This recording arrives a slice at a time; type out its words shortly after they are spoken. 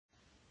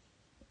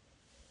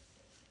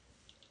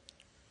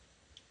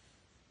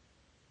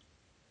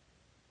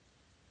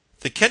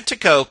The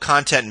Kentico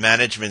Content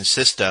Management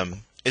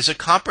System is a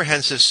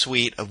comprehensive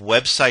suite of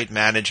website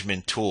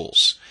management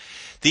tools.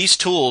 These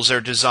tools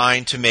are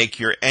designed to make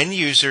your end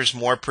users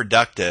more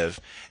productive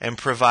and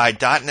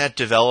provide .NET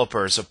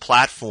developers a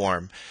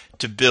platform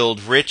to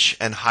build rich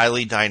and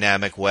highly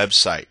dynamic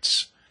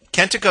websites.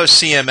 Kentico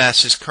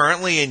CMS is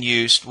currently in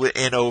use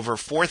in over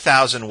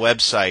 4,000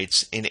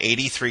 websites in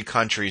 83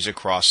 countries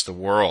across the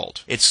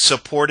world. It's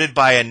supported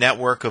by a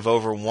network of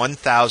over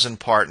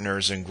 1,000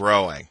 partners and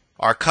growing.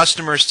 Our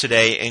customers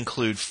today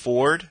include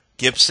Ford,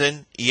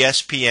 Gibson,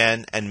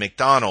 ESPN, and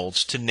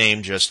McDonald's, to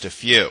name just a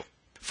few.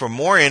 For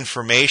more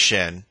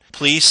information,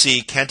 please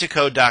see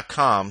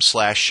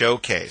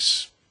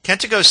kentico.com/showcase.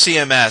 Kentico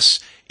CMS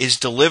is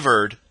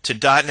delivered to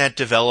 .NET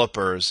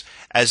developers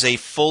as a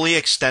fully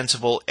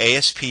extensible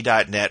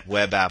ASP.NET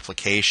web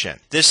application.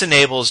 This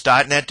enables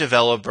 .NET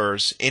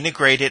developers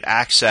integrated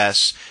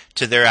access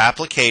to their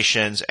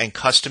applications and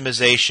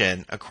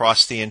customization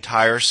across the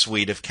entire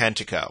suite of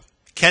Kentico.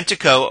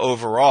 Kentico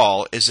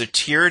overall is a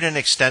tiered and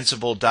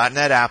extensible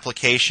 .NET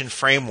application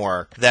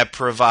framework that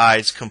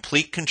provides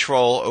complete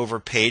control over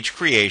page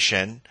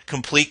creation,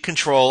 complete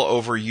control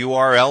over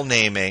URL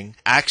naming,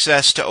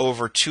 access to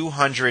over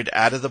 200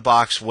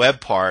 out-of-the-box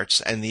web parts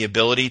and the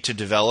ability to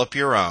develop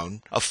your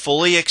own, a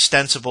fully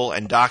extensible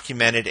and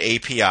documented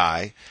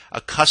API,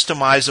 a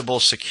customizable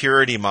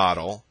security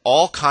model.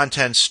 All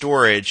content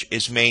storage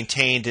is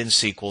maintained in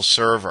SQL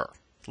Server.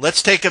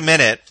 Let's take a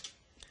minute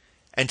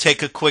and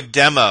take a quick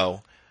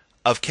demo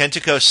of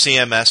Kentico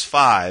CMS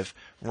 5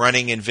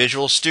 running in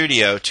Visual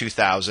Studio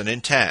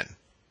 2010.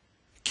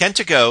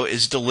 Kentico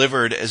is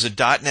delivered as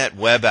a .NET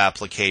web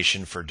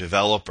application for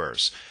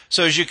developers.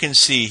 So as you can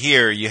see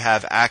here, you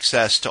have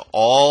access to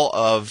all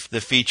of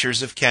the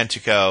features of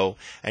Kentico,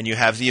 and you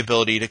have the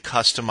ability to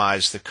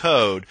customize the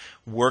code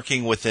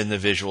working within the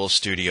Visual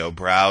Studio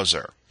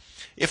browser.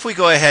 If we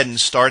go ahead and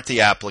start the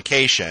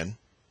application,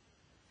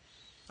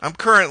 I'm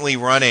currently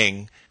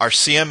running our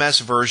CMS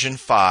version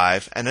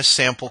 5 and a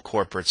sample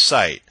corporate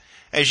site.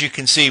 As you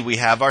can see, we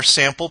have our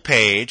sample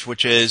page,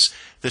 which is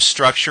the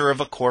structure of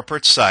a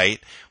corporate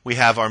site. We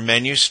have our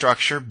menu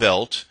structure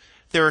built.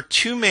 There are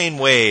two main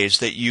ways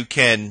that you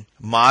can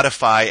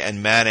modify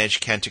and manage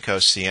Kentico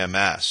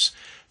CMS.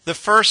 The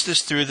first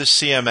is through the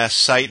CMS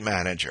Site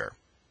Manager.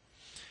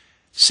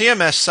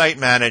 CMS Site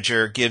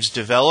Manager gives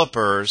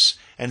developers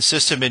and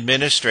system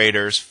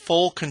administrators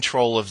full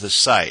control of the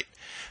site.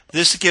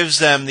 This gives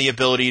them the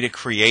ability to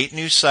create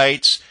new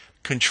sites,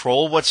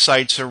 control what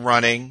sites are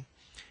running,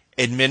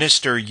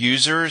 administer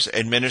users,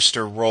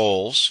 administer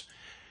roles,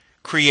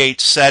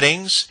 create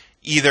settings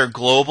either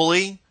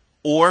globally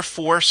or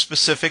for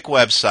specific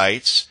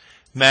websites,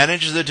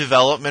 manage the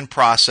development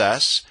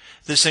process.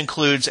 This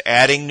includes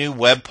adding new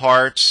web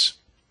parts,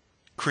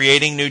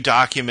 creating new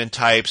document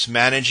types,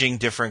 managing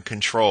different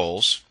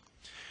controls.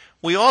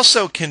 We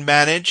also can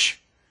manage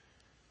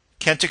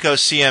Kentico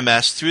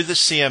CMS through the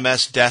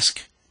Cms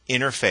Desk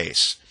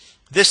Interface.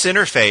 This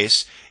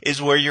interface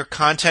is where your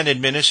content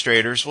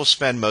administrators will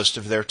spend most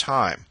of their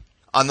time.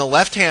 On the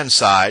left-hand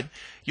side,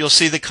 you'll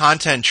see the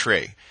content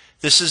tree.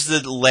 This is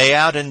the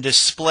layout and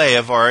display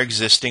of our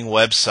existing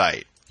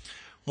website.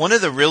 One of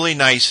the really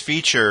nice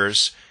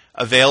features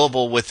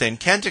available within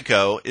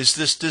Kentico is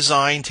this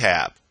Design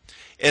tab.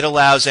 It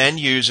allows end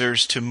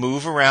users to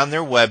move around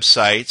their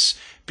websites,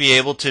 be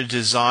able to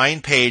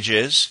design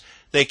pages.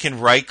 They can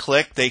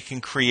right-click, they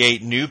can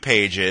create new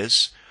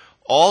pages,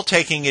 all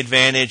taking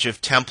advantage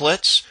of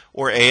templates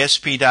or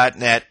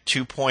ASP.NET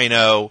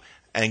 2.0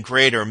 and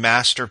greater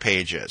master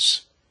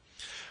pages.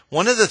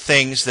 One of the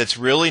things that's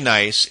really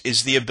nice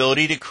is the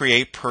ability to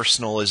create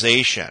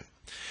personalization.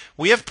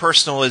 We have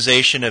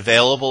personalization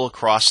available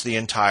across the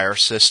entire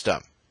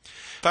system.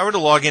 If I were to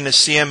log into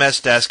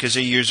CMS Desk as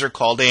a user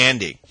called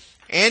Andy,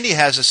 Andy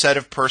has a set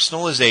of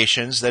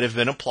personalizations that have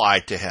been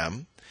applied to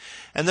him.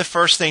 And the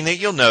first thing that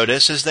you'll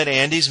notice is that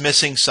Andy's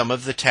missing some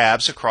of the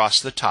tabs across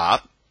the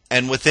top.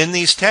 And within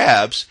these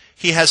tabs,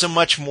 he has a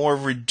much more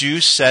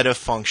reduced set of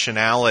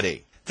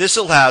functionality. This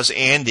allows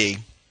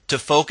Andy to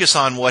focus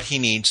on what he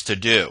needs to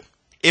do.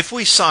 If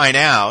we sign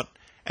out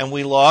and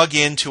we log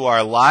into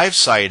our live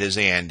site as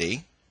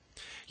Andy,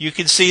 you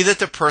can see that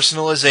the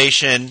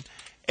personalization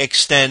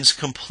extends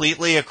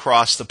completely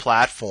across the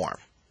platform.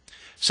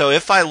 So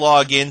if I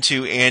log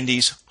into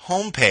Andy's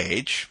home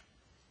page,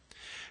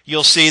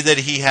 you'll see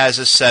that he has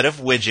a set of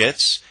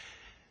widgets.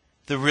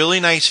 The really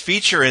nice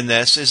feature in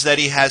this is that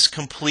he has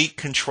complete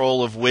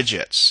control of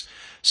widgets.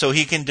 So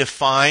he can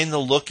define the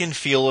look and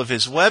feel of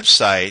his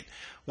website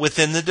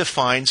within the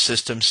defined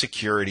system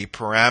security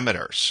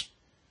parameters.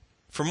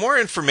 For more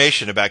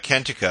information about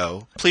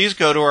Kentico, please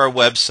go to our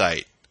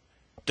website,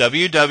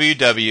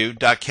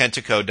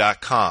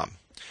 www.kentico.com.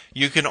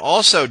 You can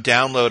also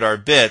download our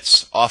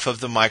bits off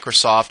of the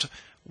Microsoft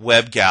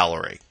Web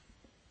Gallery.